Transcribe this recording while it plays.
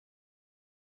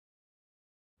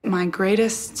my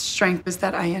greatest strength is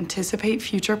that I anticipate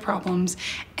future problems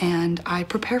and I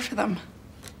prepare for them.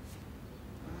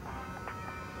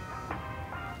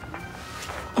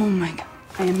 Oh my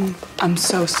God, I'm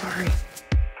so sorry.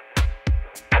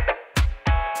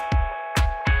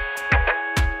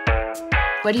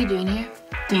 What are you doing here?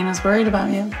 Dina's worried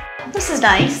about you. This is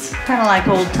nice, kind of like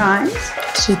old times.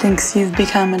 She thinks you've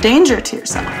become a danger to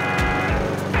yourself.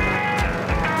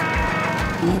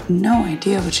 I have no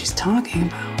idea what she's talking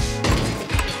about.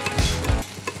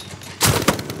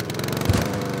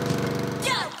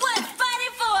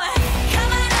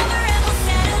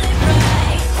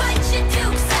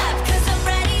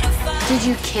 Did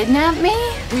you kidnap me?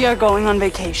 We are going on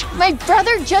vacation. My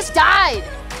brother just died.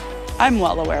 I'm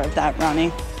well aware of that,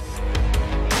 Ronnie.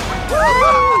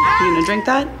 You gonna drink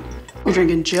that? We're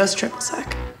drinking just triple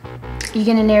sec. You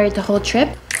gonna narrate the whole trip?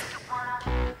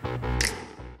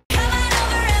 I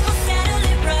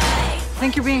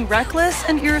think you're being reckless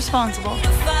and irresponsible.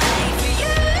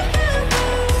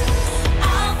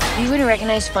 You wouldn't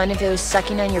recognize fun if it was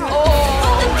sucking on your...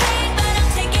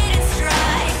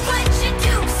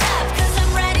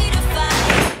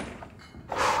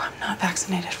 I'm not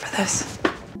vaccinated for this.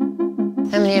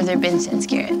 How many have there been since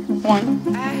Garrett? One.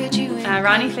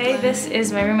 Ronnie Faye, this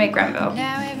is my roommate Grenville.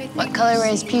 What color were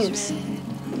his pubes?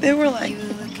 They were like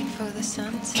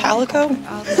calico.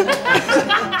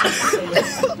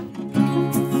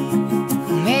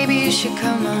 Maybe you should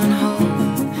come on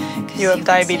home. You have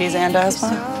diabetes and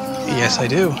asthma? Yes, I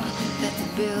do.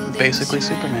 Basically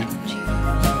Superman.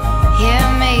 Yeah,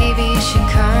 maybe you should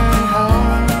come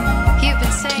home. You've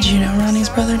been saying. Did you know Ronnie's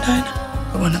brother died?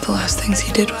 One of the last things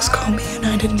he did was call me and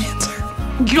I didn't answer.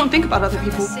 You don't think about other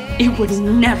people. It would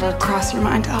never cross your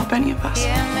mind to help any of us.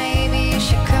 Yeah, maybe you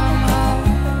should come home.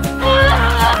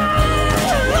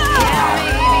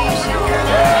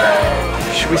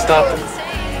 Should we stop?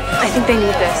 I think they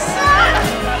need this.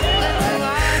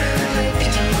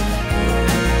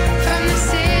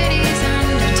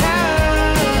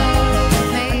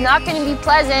 I'm not gonna be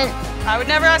pleasant. I would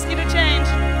never ask you to change.